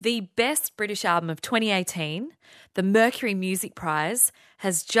The Best British Album of 2018, the Mercury Music Prize,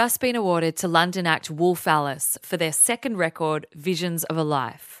 has just been awarded to London act Wolf Alice for their second record, Visions of a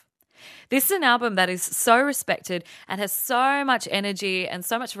Life. This is an album that is so respected and has so much energy and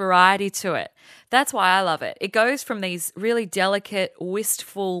so much variety to it. That's why I love it. It goes from these really delicate,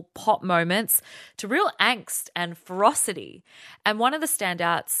 wistful pop moments to real angst and ferocity. And one of the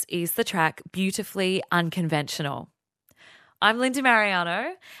standouts is the track Beautifully Unconventional. I'm Linda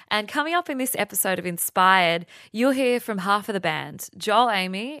Mariano, and coming up in this episode of Inspired, you'll hear from half of the band, Joel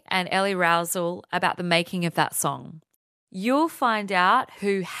Amy and Ellie Rousel, about the making of that song. You'll find out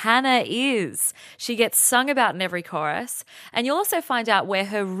who Hannah is. She gets sung about in every chorus, and you'll also find out where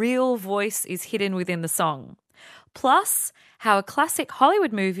her real voice is hidden within the song. Plus, how a classic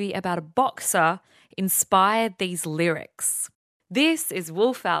Hollywood movie about a boxer inspired these lyrics. This is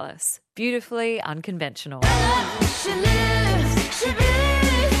Wolf Alice, Beautifully Unconventional. She lives, she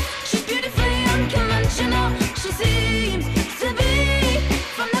breathes, she's beautifully unconventional. She seems to be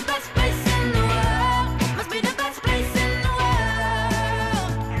from the best place in the world. Must be the best place in the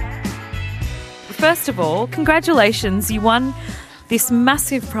world. First of all, congratulations. You won this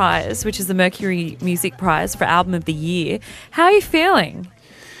massive prize, which is the Mercury Music Prize for Album of the Year. How are you feeling?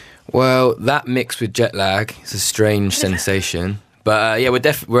 Well, that mixed with jet lag is a strange sensation. But yeah,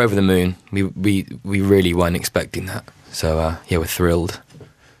 we're over the moon. We really weren't expecting that. So yeah, we're thrilled.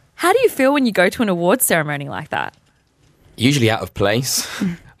 How do you feel when you go to an awards ceremony like that? Usually out of place.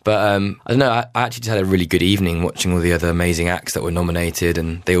 But I don't know, I actually just had a really good evening watching all the other amazing acts that were nominated,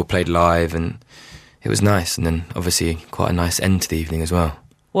 and they all played live, and it was nice. And then obviously quite a nice end to the evening as well.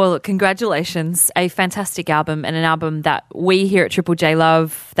 Well, congratulations. A fantastic album, and an album that we here at Triple J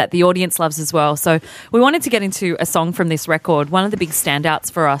love, that the audience loves as well. So we wanted to get into a song from this record. One of the big standouts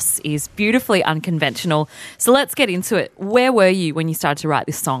for us is Beautifully Unconventional. So let's get into it. Where were you when you started to write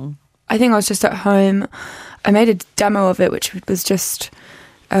this song? I think I was just at home. I made a demo of it, which was just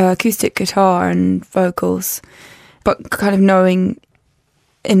acoustic guitar and vocals, but kind of knowing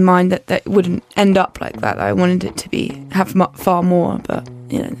in mind that it wouldn't end up like that. I wanted it to have far more, but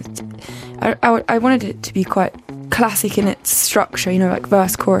you know, I wanted it to be quite classic in its structure, you know, like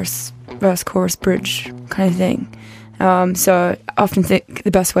verse, chorus, bridge kind of thing. So I often think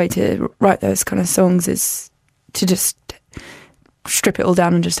the best way to write those kind of songs is to just strip it all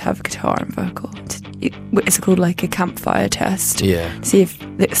down and just have guitar and vocal. It's called like a campfire test. Yeah. See if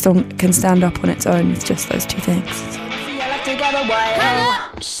the song can stand up on its own with just those two things.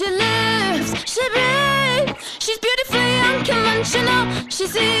 She lives, she breathes, she's beautifully unconventional. She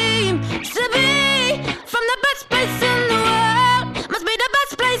seems to be from the best place in the world. Must be the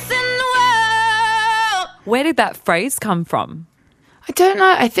best place in the world. Where did that phrase come from? I don't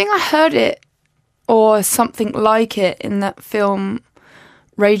know. I think I heard it or something like it in that film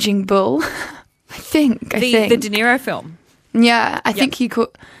Raging Bull. I think. The De Niro film. Yeah, I think he could.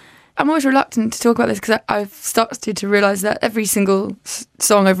 I'm always reluctant to talk about this because I've started to realise that every single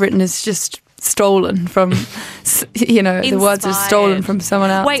song I've written is just stolen from, you know, the words are stolen from someone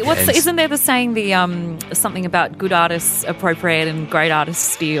else. Wait, isn't there the saying something about good artists appropriate and great artists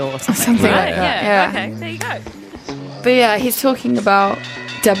steal or something? Something right? like that. Yeah. Yeah. Okay, there you go. But yeah, he's talking about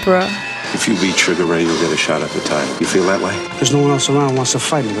Deborah. If you beat Trigger Ray, you'll get a shot at the title. You feel that way? There's no one else around who wants to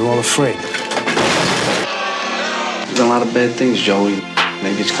fight me. They're all afraid. There's a lot of bad things, Joey.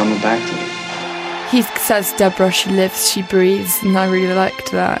 Maybe it's coming back to me. He says Deborah, she lives, she breathes, and I really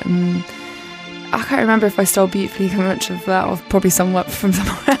liked that. And I can't remember if I stole Beautifully Conventional for that or probably somewhere from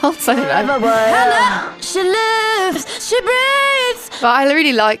somewhere else. I don't know. Hannah, she lives, she breathes. But I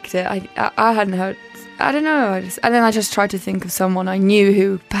really liked it. I hadn't heard. I don't know. And then I just tried to think of someone I knew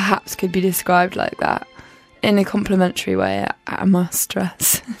who perhaps could be described like that in a complimentary way, I must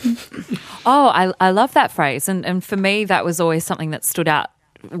stress. Oh, I love that phrase. And for me, that was always something that stood out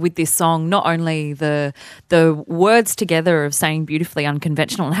with this song, not only the words together of saying beautifully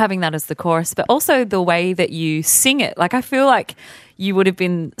unconventional and having that as the chorus, but also the way that you sing it. Like, I feel like you would have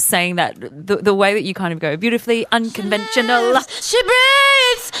been saying that the way that you kind of go beautifully unconventional. She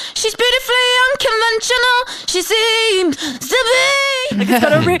breathes, she's beautifully unconventional. She seems to be.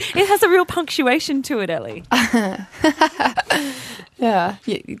 Like, it has a real punctuation to it, Ellie. Yeah,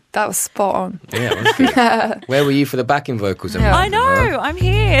 that was spot on. Yeah, it was good. Where were you for the backing vocals? Yeah. I know, I'm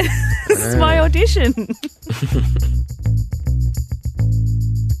here. This is my audition.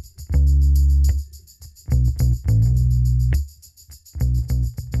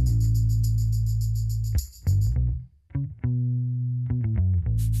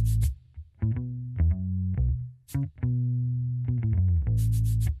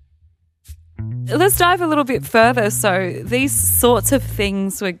 let's dive a little bit further. So these sorts of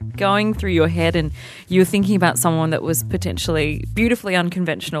things were going through your head and you were thinking about someone that was potentially beautifully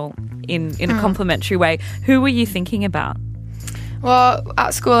unconventional in a complimentary way. Who were you thinking about? Well,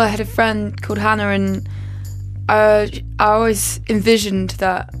 at school I had a friend called Hannah, and I always envisioned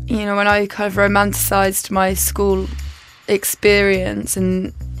that, you know, when I kind of romanticised my school experience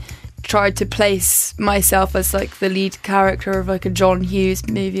and tried to place myself as like the lead character of like a John Hughes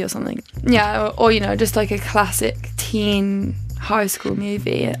movie or something. Yeah, or you know, just like a classic teen high school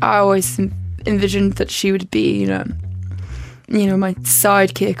movie. I always envisioned that she would be, you know, my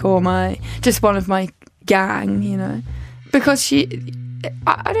sidekick or just one of my gang, you know. Because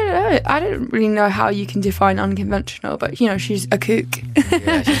I don't know, I don't really know how you can define unconventional, but you know, she's a kook.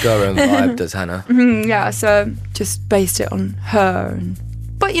 Yeah, she's got her own vibe, does Hannah. Yeah, so just based it on her,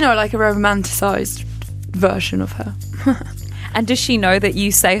 but you know, like a romanticised version of her. And does she know that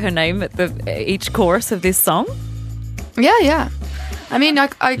you say her name at each chorus of this song? Yeah. I mean,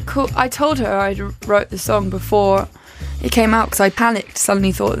 I told her I wrote the song before it came out because I panicked,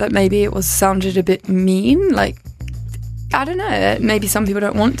 suddenly thought that maybe it sounded a bit mean, like, I don't know, maybe some people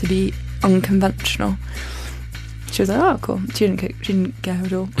don't want to be unconventional. She was like, oh, cool. She didn't care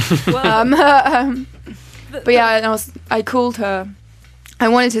at all. But yeah, I called her. I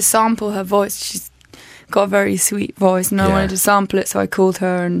wanted to sample her voice. She's got a very sweet voice, and I wanted to sample it, so I called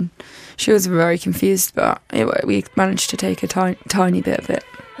her, and she was very confused, but we managed to take a tiny bit of it.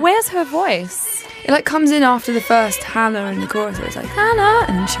 Where's her voice? It like comes in after the first Hannah in the chorus. It's like, Hannah,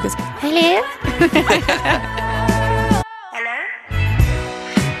 and then she goes, hello.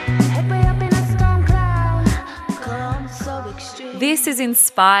 This is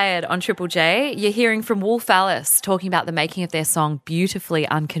Inspired on Triple J. You're hearing from Wolf Alice talking about the making of their song Beautifully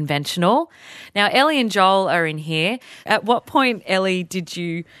Unconventional. Now, Ellie and Joel are in here. At what point, Ellie, did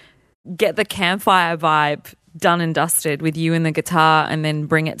you get the campfire vibe done and dusted with you and the guitar and then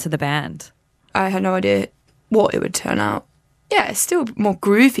bring it to the band? I had no idea what it would turn out. Yeah, it's still more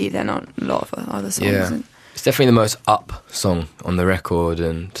groovy than on a lot of other songs. Yeah, it's definitely the most up song on the record,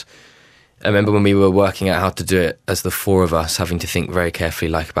 and I remember when we were working out how to do it as the four of us, having to think very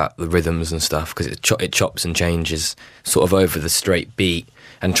carefully like about the rhythms and stuff, because it chops and changes sort of over the straight beat,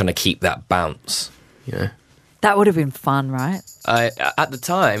 and trying to keep that bounce, you know. That would have been fun, right? At the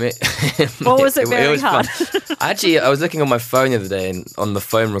time, Or was it very hard? Fun. Actually, I was looking on my phone the other day, and on the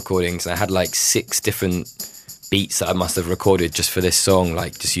phone recordings, and I had like 6 different beats that I must have recorded just for this song,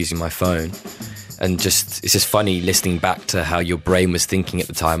 like just using my phone. And it's just funny listening back to how your brain was thinking at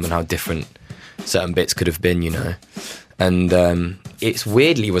the time and how different certain bits could have been, you know. And it's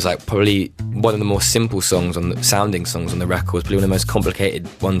weirdly was like probably one of the more simple songs sounding songs on the record. Was probably one of the most complicated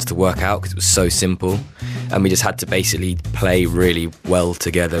ones to work out because it was so simple, and we just had to basically play really well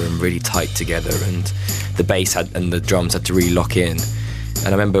together and really tight together, and the bass and the drums had to really lock in. And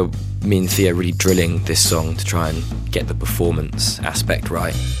I remember me and Thea really drilling this song to try and get the performance aspect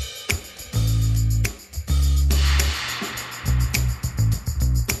right.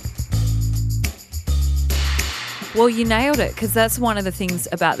 Well, you nailed it, because that's one of the things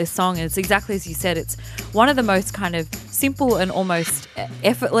about this song, and it's exactly as you said. It's one of the most kind of simple and almost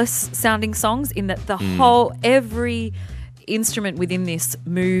effortless sounding songs, in that every instrument within this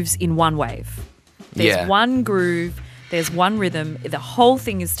moves in one wave. There's one groove, there's one rhythm, the whole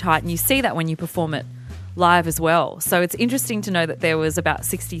thing is tight, and you see that when you perform it live as well. So it's interesting to know that there was about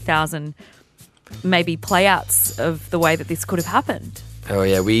 60,000 maybe playouts of the way that this could have happened. Oh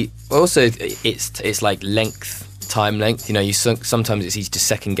yeah, it's like time length, you know. Sometimes it's easy to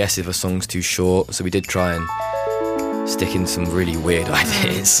second guess if a song's too short, so we did try and stick in some really weird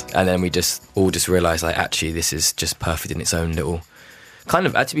ideas, and then we just realised like actually this is just perfect in its own little kind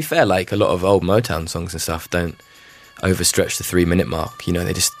of. To be fair, like a lot of old Motown songs and stuff don't overstretch the 3-minute mark, you know.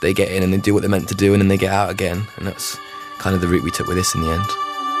 They get in and they do what they're meant to do, and then they get out again, and that's kind of the route we took with this in the end.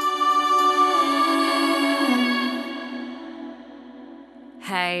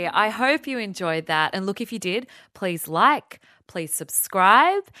 Hey, I hope you enjoyed that. And look, if you did, please please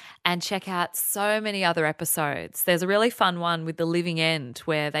subscribe, and check out so many other episodes. There's a really fun one with The Living End,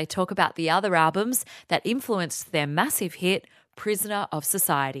 where they talk about the other albums that influenced their massive hit, Prisoner of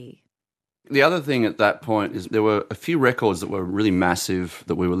Society. The other thing at that point is there were a few records that were really massive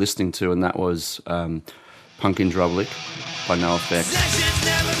that we were listening to, and that was Punk in Drublic by NoFX,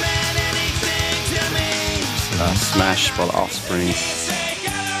 Smash by The Offspring,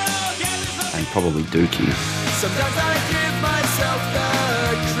 and probably Dookie. Sometimes I give myself the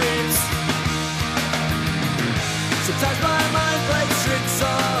creeps. Sometimes my mind plays tricks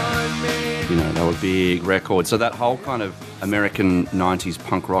on me. You know, a big record. So that whole kind of American 90s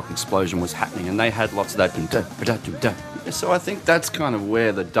punk rock explosion was happening, and they had lots of that. So I think that's kind of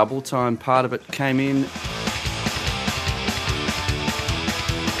where the double time part of it came in.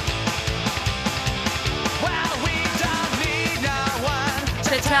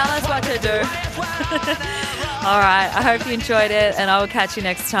 To tell us what to do. All right, I hope you enjoyed it, and I will catch you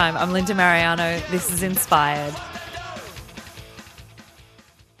next time. I'm Linda Mariano. This is Inspired.